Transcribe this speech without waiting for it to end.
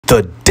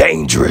The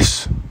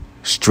dangerous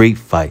street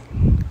fight.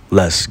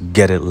 Let's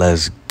get it,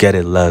 let's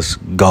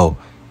go.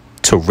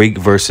 Tariq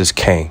versus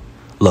Cane.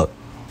 Look,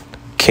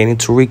 Cane and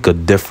Tariq are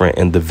different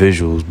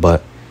individuals,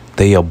 but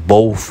they are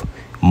both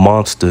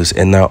monsters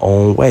in their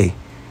own way.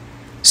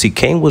 See,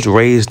 Cane was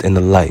raised in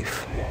the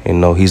life. You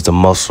know, he's the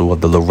muscle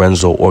of the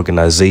Lorenzo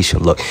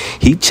organization. Look,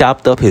 he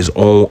chopped up his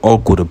own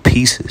uncle to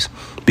pieces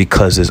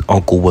because his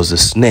uncle was a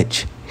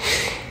snitch.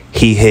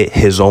 He hit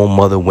his own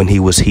mother when he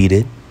was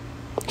heated.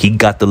 He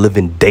got the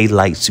living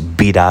daylights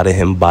beat out of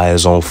him by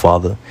his own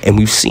father. And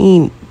we've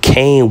seen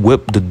Cane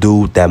whip the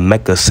dude that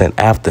Mecca sent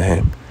after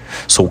him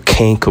so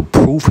Cane could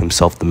prove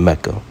himself to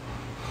Mecca.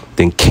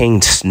 Then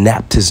Cane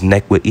snapped his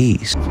neck with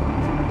ease.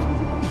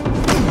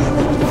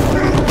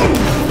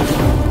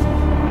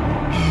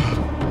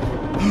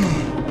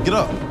 Get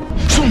up.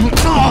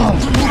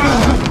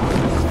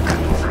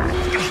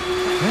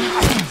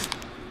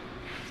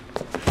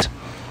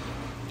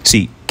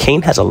 See,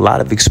 Cane has a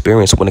lot of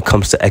experience when it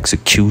comes to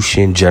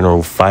execution,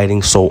 general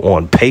fighting. So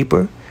on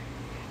paper,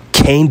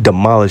 Cane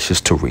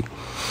demolishes Tariq.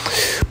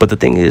 But the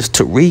thing is,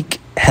 Tariq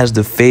has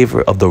the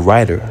favor of the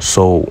writer.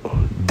 So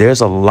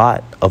there's a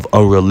lot of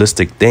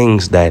unrealistic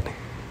things that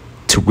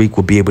Tariq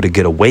will be able to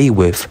get away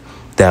with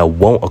that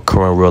won't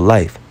occur in real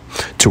life.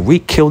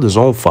 Tariq killed his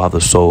own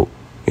father. So,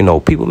 you know,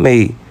 people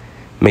may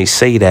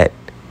say that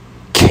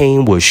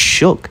Cane was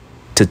shook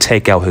to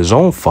take out his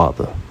own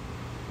father.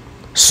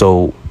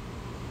 So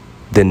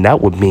then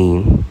that would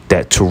mean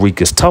that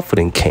Tariq is tougher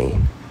than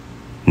Cane.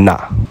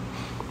 Nah.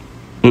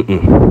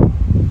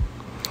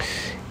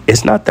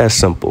 It's not that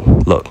simple.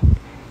 Look,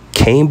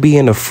 Cane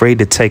being afraid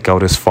to take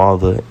out his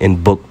father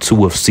in book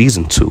 2 of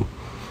season 2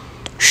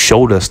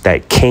 showed us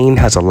that Cane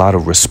has a lot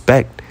of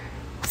respect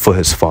for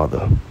his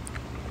father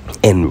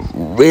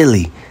and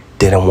really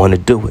didn't want to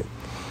do it.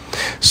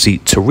 See,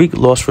 Tariq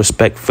lost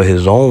respect for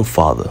his own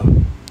father.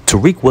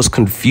 Tariq was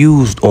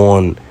confused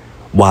on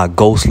why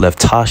Ghost left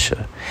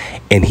Tasha,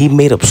 and he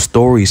made up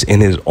stories in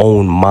his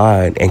own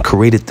mind and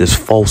created this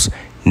false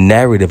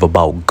narrative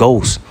about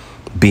Ghost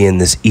being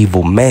this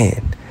evil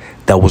man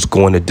that was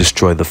going to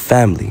destroy the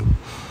family.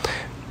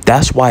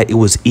 That's why it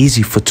was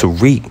easy for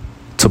Tariq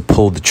to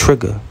pull the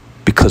trigger,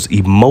 because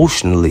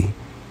emotionally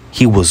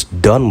he was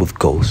done with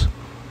Ghost,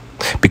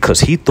 because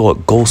he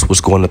thought Ghost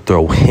was going to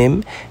throw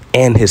him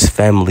and his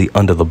family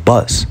under the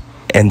bus.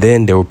 And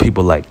then there were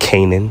people like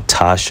Kanan,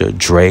 Tasha,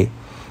 Dre,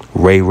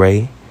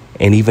 Ray,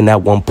 and even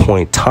at one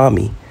point,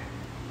 Tommy.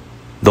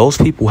 Those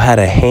people had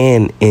a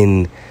hand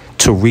in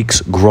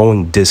Tariq's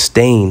growing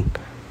disdain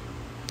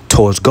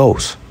towards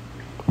Ghost,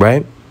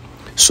 right?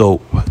 So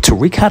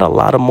Tariq had a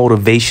lot of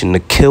motivation to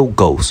kill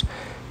Ghost,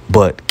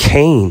 but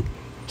Cane,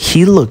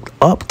 he looked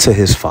up to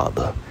his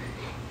father.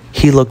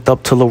 He looked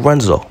up to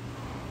Lorenzo.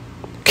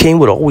 Cane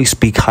would always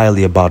speak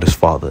highly about his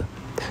father.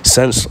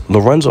 Since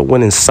Lorenzo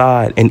went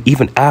inside and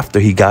even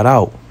after he got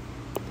out,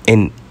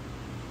 and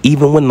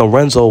even when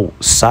Lorenzo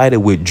sided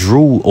with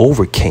Drew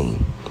over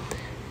Cane,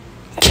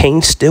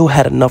 Cane still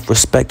had enough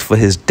respect for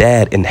his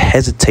dad and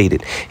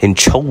hesitated and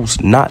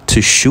chose not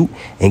to shoot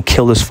and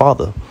kill his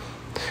father.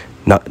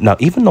 Now,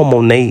 even though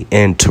Monet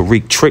and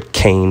Tariq tricked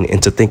Cane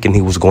into thinking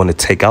he was going to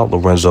take out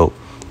Lorenzo,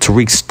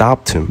 Tariq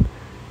stopped him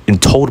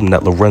and told him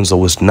that Lorenzo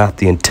was not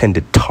the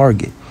intended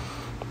target.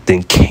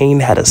 Then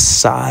Cane had a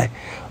sigh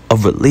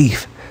of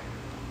relief.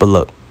 But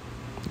look,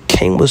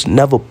 Cane was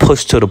never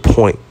pushed to the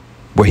point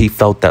where he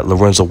felt that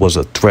Lorenzo was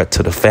a threat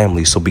to the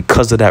family. So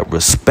because of that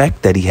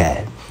respect that he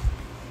had,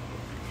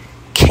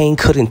 Cane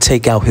couldn't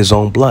take out his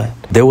own blood.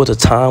 There was a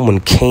time when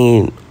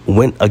Cane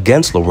went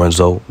against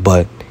Lorenzo,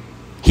 but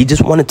he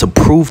just wanted to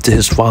prove to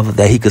his father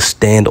that he could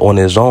stand on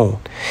his own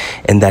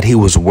and that he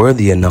was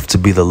worthy enough to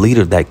be the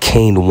leader that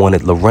Cane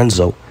wanted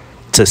Lorenzo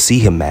to see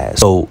him as.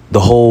 So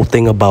the whole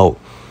thing about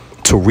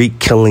Tariq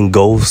killing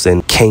Ghost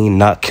and Cane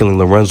not killing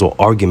Lorenzo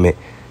argument,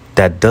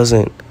 that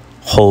doesn't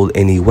hold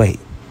any weight.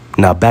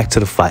 Now back to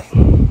the fight.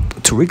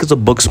 Tariq is a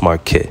book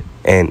smart kid,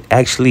 and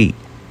actually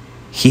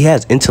he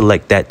has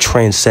intellect that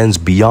transcends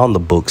beyond the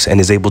books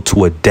and is able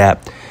to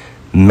adapt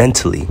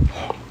mentally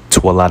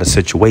to a lot of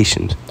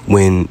situations.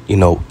 When, you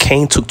know,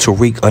 Cane took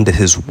Tariq under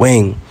his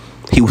wing,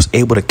 he was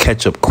able to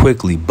catch up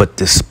quickly. But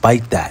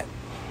despite that,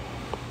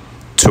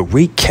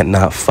 Tariq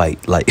cannot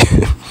fight. Like,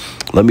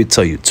 let me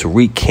tell you,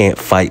 Tariq can't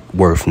fight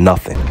worth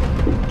nothing.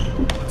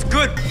 It's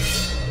good.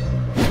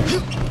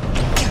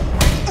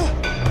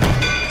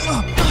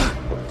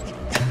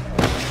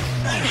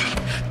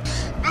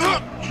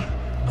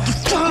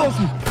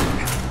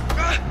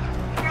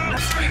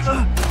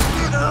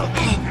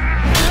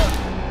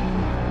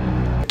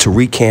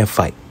 Tariq can't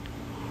fight.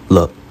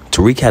 Look,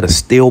 Tariq had a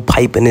steel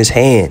pipe in his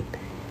hand.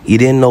 He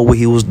didn't know what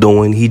he was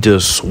doing. He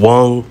just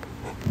swung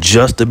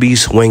just to be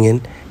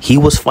swinging. He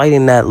was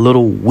fighting that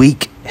little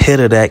weak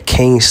hitter that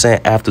Cane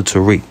sent after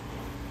Tariq.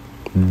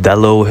 That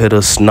little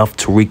hitter snuffed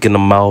Tariq in the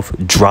mouth,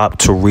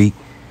 dropped Tariq,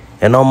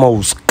 and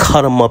almost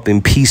cut him up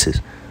in pieces.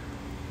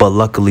 But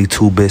luckily,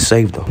 2-Bit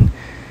saved him.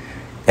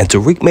 And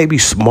Tariq may be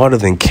smarter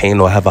than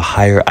Cane or have a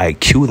higher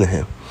IQ than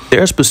him.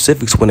 There are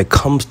specifics when it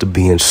comes to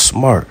being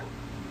smart.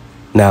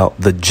 Now,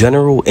 the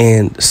general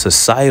and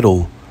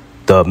societal,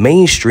 the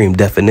mainstream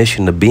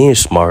definition of being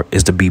smart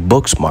is to be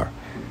book smart.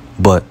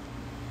 But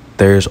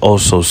there's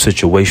also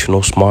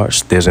situational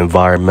smarts. There's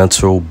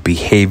environmental,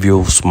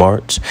 behavioral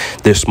smarts.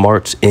 There's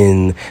smarts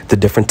in the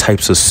different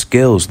types of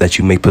skills that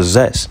you may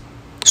possess.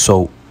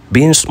 So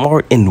being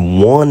smart in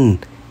one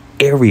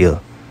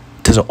area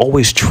doesn't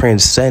always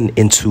transcend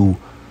into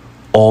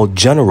all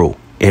general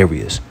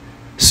areas.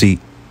 See,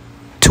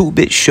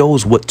 2-Bit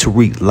shows what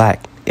Tariq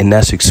lacked, and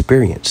that's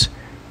experience,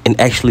 and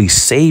actually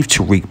saved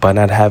Tariq by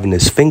not having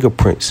his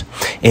fingerprints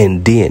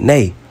and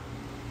DNA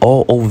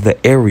all over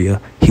the area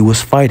he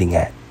was fighting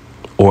at.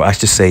 Or I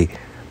should say,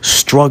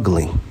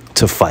 struggling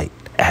to fight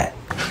at.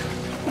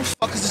 Who the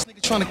fuck is this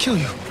nigga trying to kill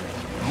you?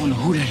 I don't know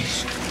who that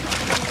is.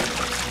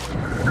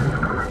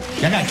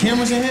 Y'all got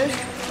cameras in here?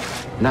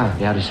 Nah,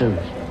 they out of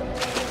service.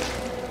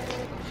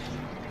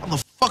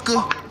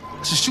 Motherfucker.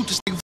 I should shoot this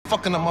nigga for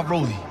fucking up my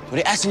rollie. Well,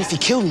 they asking if he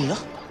killed me, huh?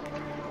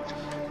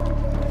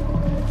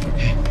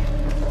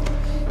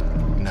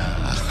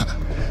 Nah,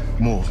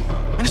 more.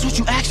 Man, that's what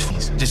you asked for.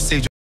 Just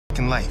saved your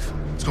fucking life.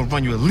 It's gonna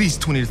run you at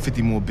least 20 to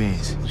 50 more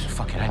bands.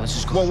 Fuck it, all right, let's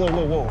just go.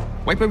 Whoa.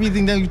 Wipe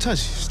everything down you touch,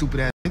 stupid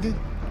ass nigga.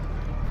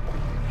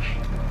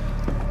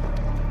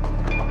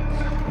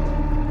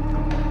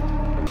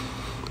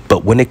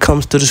 But when it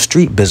comes to the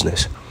street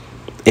business,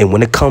 and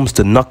when it comes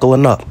to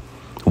knuckling up,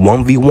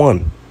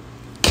 1v1,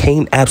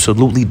 Cane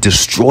absolutely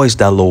destroys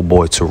that little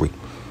boy Tariq.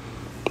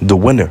 The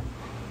winner,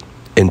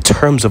 in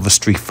terms of a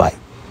street fight,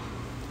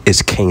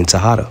 is Cane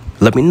Tejada.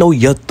 Let me know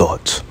your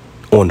thoughts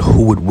on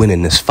who would win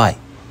in this fight.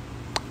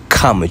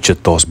 Comment your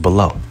thoughts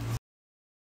below.